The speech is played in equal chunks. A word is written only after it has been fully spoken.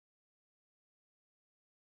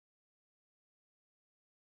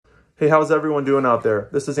Hey, how's everyone doing out there?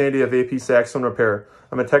 This is Andy of AP Saxophone Repair.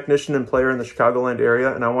 I'm a technician and player in the Chicagoland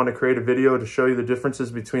area, and I want to create a video to show you the differences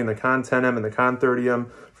between the Conn 10M and the Conn 30M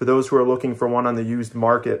for those who are looking for one on the used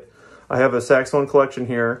market. I have a saxophone collection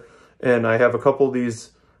here, and I have a couple of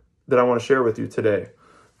these that I want to share with you today.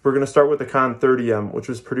 We're going to start with the Conn 30M, which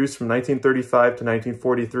was produced from 1935 to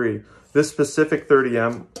 1943. This specific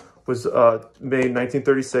 30M was made in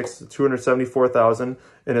 1936, 274,000,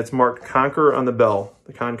 and it's marked Conqueror on the bell,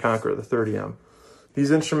 the Conn Conqueror, the 30M.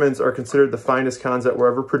 These instruments are considered the finest Conns that were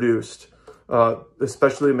ever produced,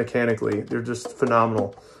 especially mechanically. They're just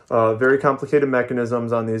phenomenal. Very complicated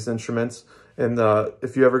mechanisms on these instruments, and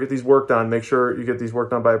if you ever get these worked on, make sure you get these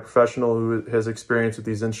worked on by a professional who has experience with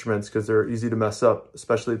these instruments because they're easy to mess up,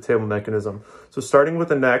 especially the table mechanism. So starting with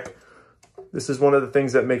the neck, this is one of the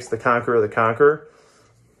things that makes the Conqueror the Conqueror.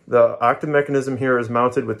 The octave mechanism here is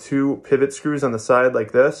mounted with two pivot screws on the side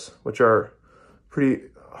like this, which are pretty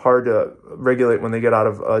hard to regulate when they get out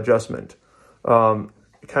of adjustment.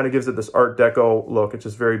 It kind of gives it this Art Deco look, which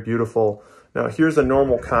is very beautiful. Now here's a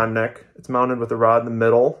normal Conn neck. It's mounted with a rod in the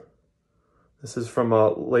middle. This is from a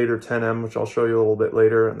later 10M, which I'll show you a little bit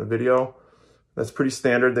later in the video. That's pretty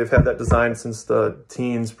standard. They've had that design since the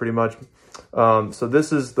teens pretty much. So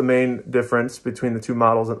this is the main difference between the two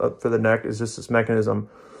models for the neck, is just this mechanism.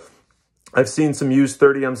 I've seen some used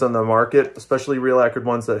 30Ms on the market, especially real lacquered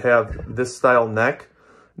ones that have this style neck.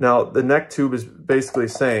 Now, the neck tube is basically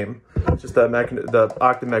the same, just that the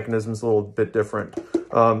octave mechanism is a little bit different.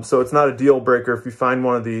 So it's not a deal breaker if you find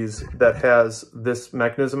one of these that has this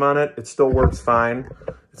mechanism on it. It still works fine.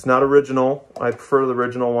 It's not original. I prefer the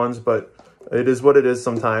original ones, but it is what it is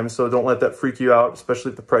sometimes, so don't let that freak you out,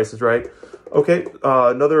 especially if the price is right. Okay,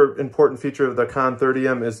 another important feature of the Conn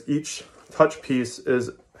 30M is each touch piece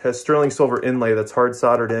has sterling silver inlay that's hard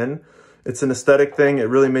soldered in. It's an aesthetic thing. It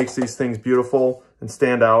really makes these things beautiful and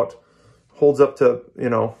stand out. Holds up to, you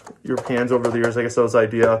know, your hands over the years. I guess that was the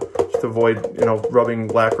idea, just to avoid, you know, rubbing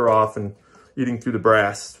lacquer off and eating through the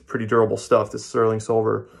brass. Pretty durable stuff, this sterling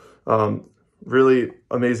silver. Really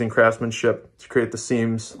amazing craftsmanship to create the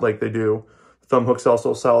seams like they do. Thumb hook's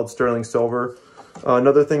also solid sterling silver.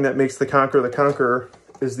 Another thing that makes the Conqueror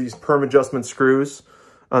is these perm adjustment screws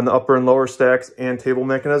on the upper and lower stacks and table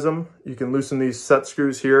mechanism. You can loosen these set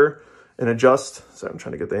screws here and adjust, so I'm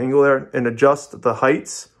trying to get the angle there, and adjust the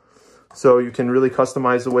heights. So you can really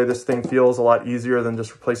customize the way this thing feels a lot easier than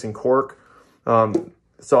just replacing cork.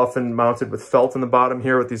 It's often mounted with felt in the bottom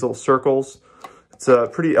here with these little circles. It's a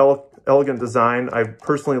pretty elegant design. I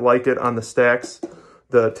personally like it on the stacks.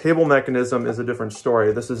 The table mechanism is a different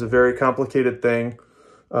story. This is a very complicated thing.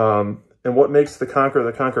 And what makes the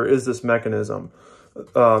Conqueror is this mechanism.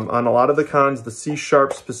 On a lot of the Conns, the C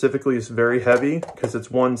sharp specifically is very heavy because it's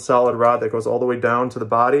one solid rod that goes all the way down to the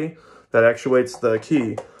body that actuates the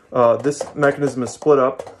key. This mechanism is split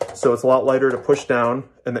up, so it's a lot lighter to push down,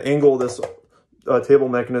 and the angle of this table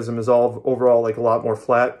mechanism is overall like a lot more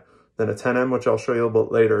flat than a 10M, which I'll show you a little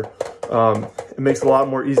bit later. It makes it a lot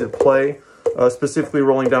more easy to play, specifically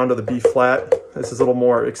rolling down to the B flat. This is a little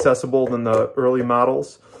more accessible than the early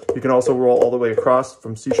models. You can also roll all the way across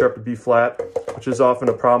from C sharp to B flat, which is often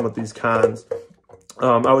a problem with these Conns.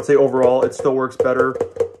 I would say overall it still works better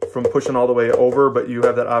from pushing all the way over, but you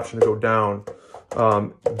have that option to go down.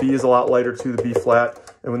 B is a lot lighter to the B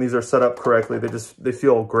flat, and when these are set up correctly, they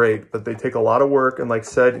feel great, but they take a lot of work, and like I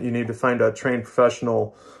said, you need to find a trained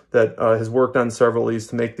professional that has worked on several of these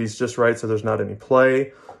to make these just right so there's not any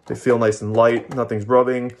play. They feel nice and light, nothing's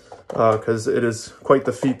rubbing, because it is quite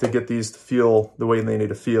the feat to get these to feel the way they need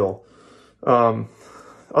to feel.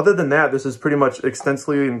 Other than that, this is pretty much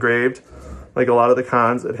extensively engraved, like a lot of the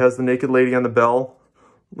Conns. It has the naked lady on the bell,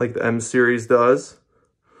 like the M series does.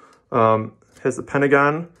 Has the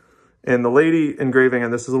pentagon, and the lady engraving,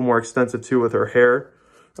 and this is a little more extensive too with her hair.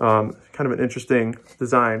 Kind of an interesting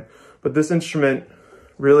design. But this instrument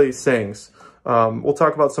really sings. We'll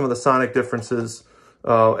talk about some of the sonic differences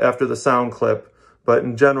after the sound clip, but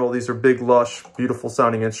in general, these are big, lush, beautiful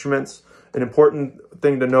sounding instruments. An important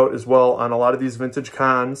thing to note as well, on a lot of these vintage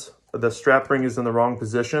Conns, the strap ring is in the wrong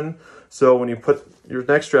position. So when you put your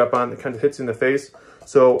neck strap on, it kind of hits you in the face.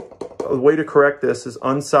 So a way to correct this is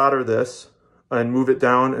unsolder this and move it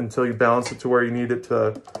down until you balance it to where you need it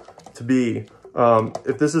to be.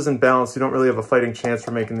 If this isn't balanced, you don't really have a fighting chance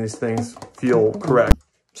for making these things feel correct.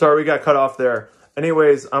 Sorry, we got cut off there.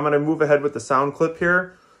 Anyways, I'm going to move ahead with the sound clip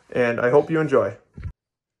here, and I hope you enjoy.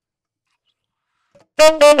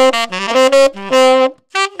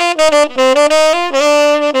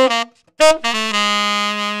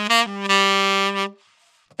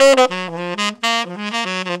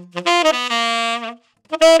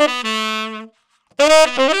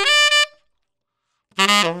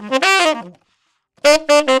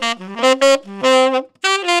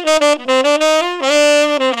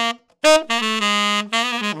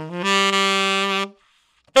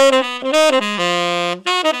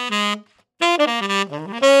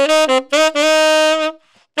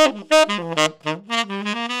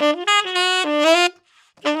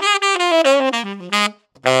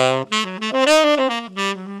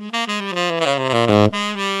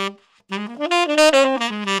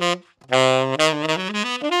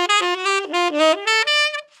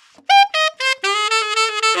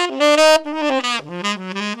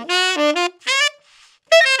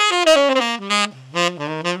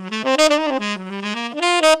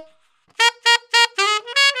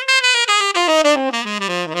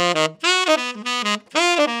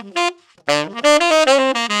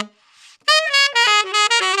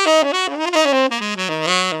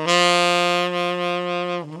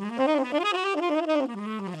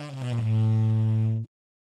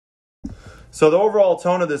 So the overall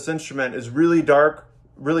tone of this instrument is really dark,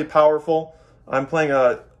 really powerful. I'm playing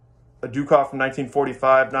a Dukoff from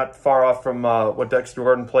 1945, not far off from what Dexter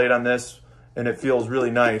Gordon played on this, and it feels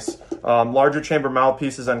really nice. Larger chamber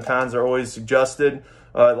mouthpieces on Conns are always suggested.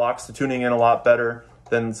 It locks the tuning in a lot better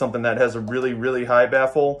than something that has a really, really high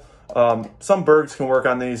baffle. Some Bergs can work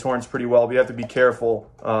on these horns pretty well, but you have to be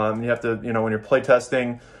careful. You have to, when you're play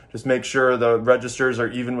testing, just make sure the registers are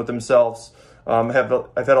even with themselves. I've had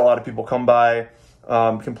a lot of people come by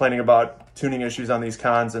complaining about tuning issues on these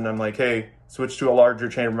Conns, and I'm like, hey, switch to a larger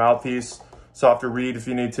chamber mouthpiece, softer reed if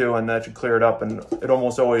you need to, and that should clear it up, and it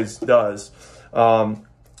almost always does.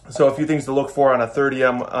 So a few things to look for on a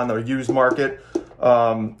 30M on the used market.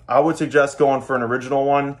 I would suggest going for an original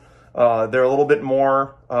one. They're a little bit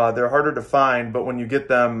more, they're harder to find, but when you get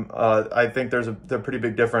them, I think there's a pretty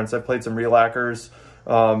big difference. I've played some re-lacquers.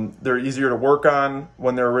 They're easier to work on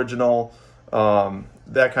when they're original,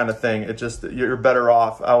 that kind of thing. It just, you're better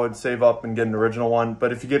off. I would save up and get an original one.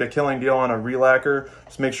 But if you get a killing deal on a re-lacquer,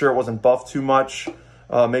 just make sure it wasn't buffed too much.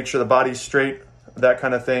 Make sure the body's straight, that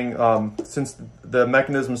kind of thing. Since the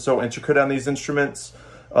mechanism is so intricate on these instruments,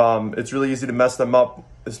 it's really easy to mess them up,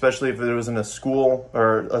 especially if it was in a school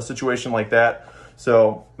or a situation like that.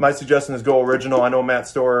 So my suggestion is go original. I know Matt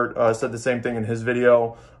Storer said the same thing in his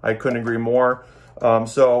video. I couldn't agree more.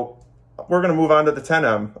 So we're going to move on to the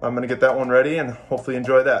 10M. I'm going to get that one ready and hopefully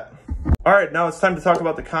enjoy that. All right, now it's time to talk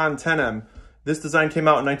about the Conn 10M. This design came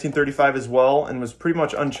out in 1935 as well and was pretty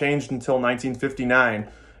much unchanged until 1959.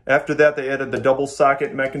 After that, they added the double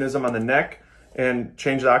socket mechanism on the neck and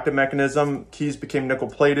changed the octave mechanism. Keys became nickel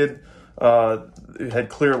plated. It had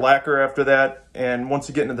clear lacquer after that, and once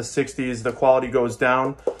you get into the 60s, the quality goes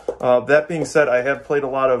down. That being said, I have played a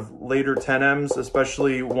lot of later 10Ms,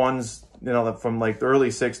 especially ones from like the early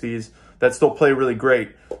 60s that still play really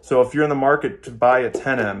great. So if you're in the market to buy a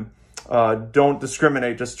 10M, don't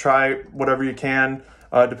discriminate. Just try whatever you can,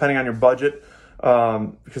 depending on your budget,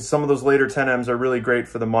 because some of those later 10Ms are really great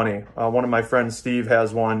for the money. One of my friends, Steve,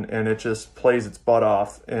 has one, and it just plays its butt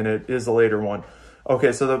off, and it is a later one.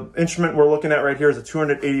 Okay, so the instrument we're looking at right here is a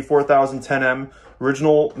 284,000 10M,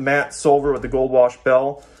 original matte silver with the gold wash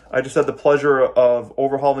bell. I just had the pleasure of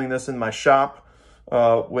overhauling this in my shop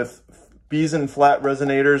with Beeson flat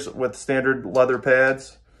resonators with standard leather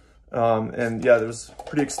pads. And yeah, there was a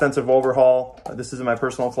pretty extensive overhaul. This is in my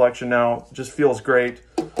personal collection now. It just feels great.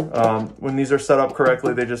 When these are set up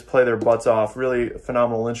correctly, they just play their butts off. Really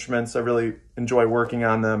phenomenal instruments. I really enjoy working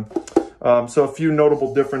on them. So a few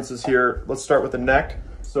notable differences here. Let's start with the neck.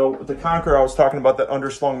 So with the Connqueror, I was talking about that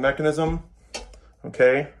underslung mechanism.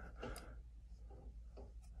 Okay.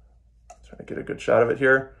 Trying to get a good shot of it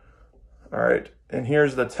here. All right. And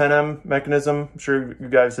here's the 10M mechanism. I'm sure you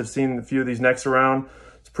guys have seen a few of these necks around.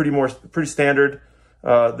 It's pretty standard.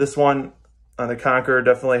 This one on the Connqueror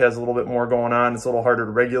definitely has a little bit more going on. It's a little harder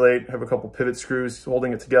to regulate. I have a couple pivot screws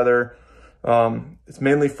holding it together. It's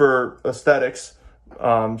mainly for aesthetics.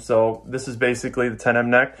 So this is basically the 10M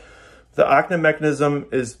neck. The octave mechanism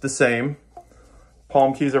is the same.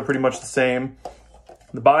 Palm keys are pretty much the same.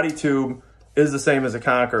 The body tube is the same as a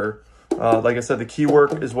Connqueror. Like I said, the key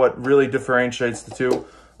work is what really differentiates the two.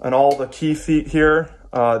 On all the key feet here,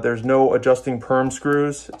 there's no adjusting perm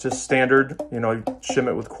screws. It's just standard. You shim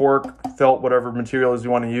it with cork, felt, whatever materials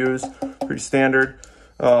you want to use. Pretty standard.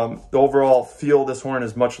 The overall feel of this horn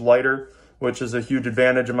is much lighter, which is a huge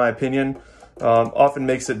advantage in my opinion. Often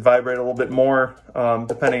makes it vibrate a little bit more,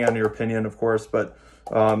 depending on your opinion, of course, but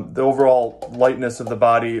the overall lightness of the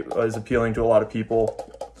body is appealing to a lot of people.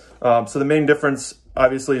 So the main difference,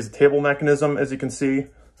 obviously, is the table mechanism, as you can see.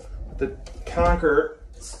 The Connqueror,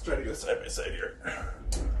 let's try to go side by side here.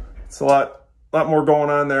 It's a lot more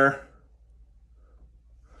going on there.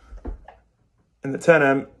 And the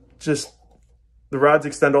 10M, just the rods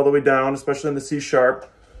extend all the way down, especially in the C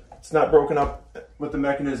sharp. It's not broken up with the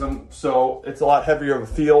mechanism, so it's a lot heavier of a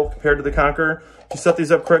feel compared to the Connqueror. If you set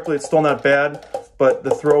these up correctly, it's still not bad, but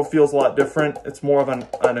the throw feels a lot different. It's more of on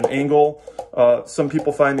an angle. Some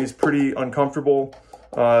people find these pretty uncomfortable.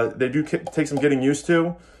 They do take some getting used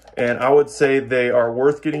to, and I would say they are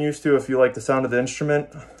worth getting used to if you like the sound of the instrument.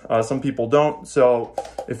 Some people don't, so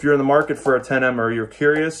if you're in the market for a 10M or you're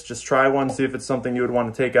curious, just try one, see if it's something you would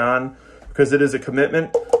want to take on, because it is a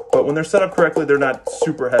commitment. But when they're set up correctly, they're not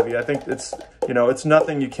super heavy. I think it's, it's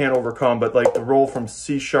nothing you can't overcome, but like the roll from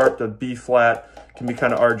C sharp to B flat can be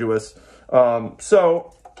kind of arduous.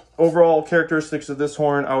 So overall characteristics of this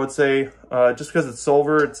horn, I would say, just because it's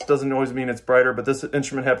silver, it doesn't always mean it's brighter, but this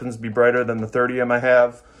instrument happens to be brighter than the 30M I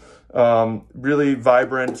have. Really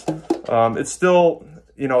vibrant. It's still,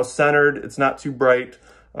 centered. It's not too bright.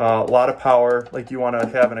 A lot of power like you want to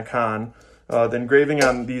have in a Conn. The engraving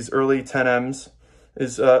on these early 10Ms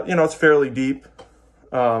is, you know, it's fairly deep.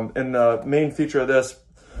 And the main feature of this,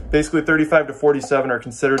 basically 35 to 47 are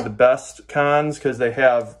considered the best Conns because they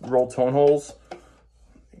have rolled tone holes.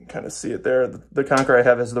 You can kind of see it there. The Connqueror I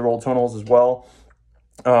have has the rolled tone holes as well.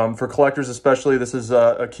 For collectors especially, this is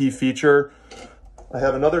a key feature. I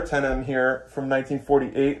have another 10M here from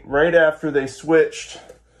 1948, right after they switched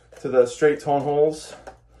to the straight tone holes.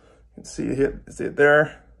 You can see it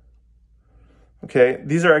there. Okay,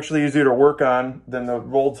 these are actually easier to work on than the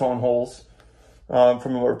rolled tone holes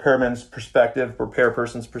from a repair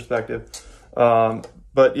person's perspective.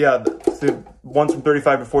 But yeah, the ones from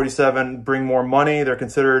 35 to 47 bring more money. They're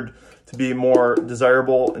considered to be more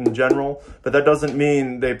desirable in general, but that doesn't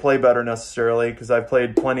mean they play better necessarily, because I've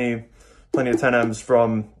played plenty of 10Ms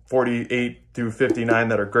from 48 through 59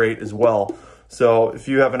 that are great as well. So if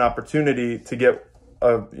you have an opportunity to get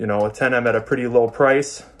a 10M at a pretty low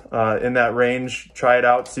price in that range, try it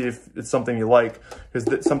out, see if it's something you like,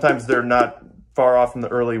 because sometimes they're not far off from the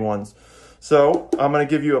early ones. So I'm going to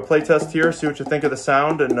give you a play test here, see what you think of the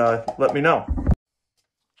sound, and let me know.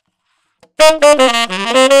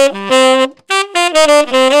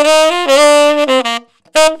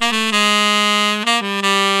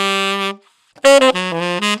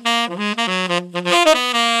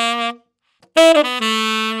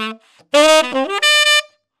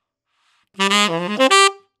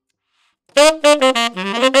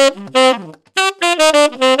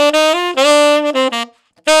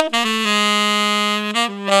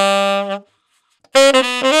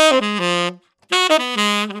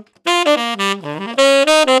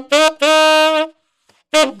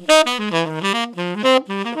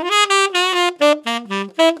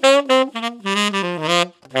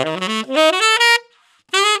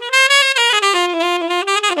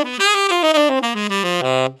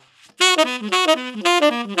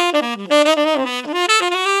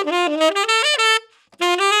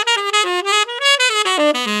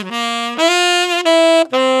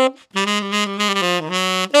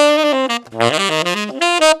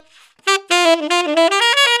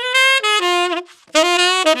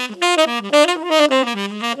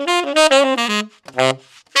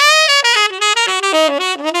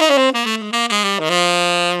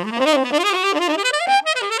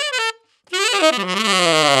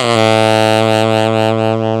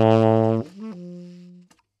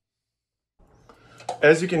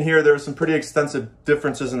 As you can hear, there are some pretty extensive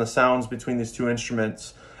differences in the sounds between these two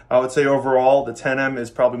instruments. I would say overall, the 10M is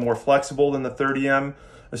probably more flexible than the 30M,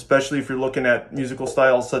 especially if you're looking at musical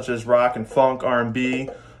styles such as rock and funk, R&B.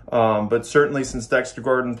 But certainly since Dexter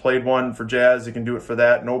Gordon played one for jazz, you can do it for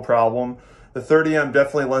that, no problem. The 30M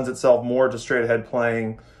definitely lends itself more to straight ahead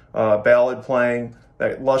playing, ballad playing,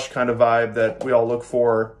 that lush kind of vibe that we all look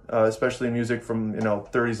for, especially in music from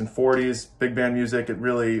 30s and 40s, big band music. It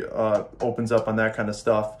really opens up on that kind of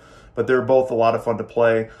stuff. But they're both a lot of fun to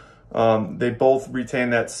play. They both retain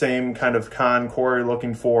that same kind of Connqueror you're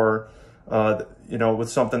looking for, with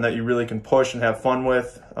something that you really can push and have fun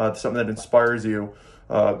with, something that inspires you.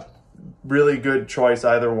 Really good choice,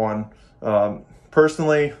 either one.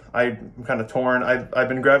 Personally, I'm kind of torn. I've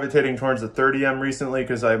been gravitating towards the 30M recently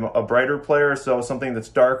because I'm a brighter player, so something that's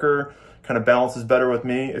darker kind of balances better with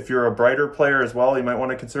me. If you're a brighter player as well, you might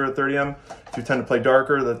want to consider a 30M. If you tend to play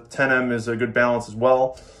darker, the 10M is a good balance as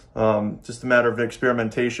well. Just a matter of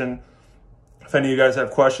experimentation. If any of you guys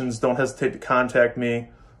have questions, don't hesitate to contact me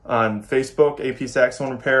on Facebook, AP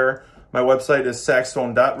Saxophone Repair. My website is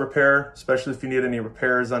saxophone.repair, especially if you need any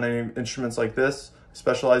repairs on any instruments like this. I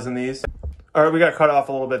specialize in these. All right, we got cut off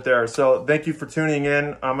a little bit there. So thank you for tuning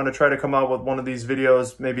in. I'm going to try to come out with one of these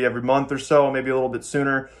videos maybe every month or so, maybe a little bit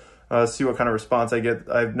sooner, see what kind of response I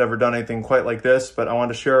get. I've never done anything quite like this, but I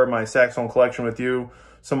wanted to share my saxophone collection with you,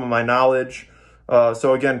 some of my knowledge.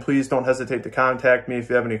 So again, please don't hesitate to contact me if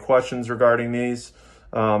you have any questions regarding these.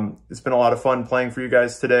 It's been a lot of fun playing for you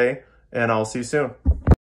guys today, and I'll see you soon.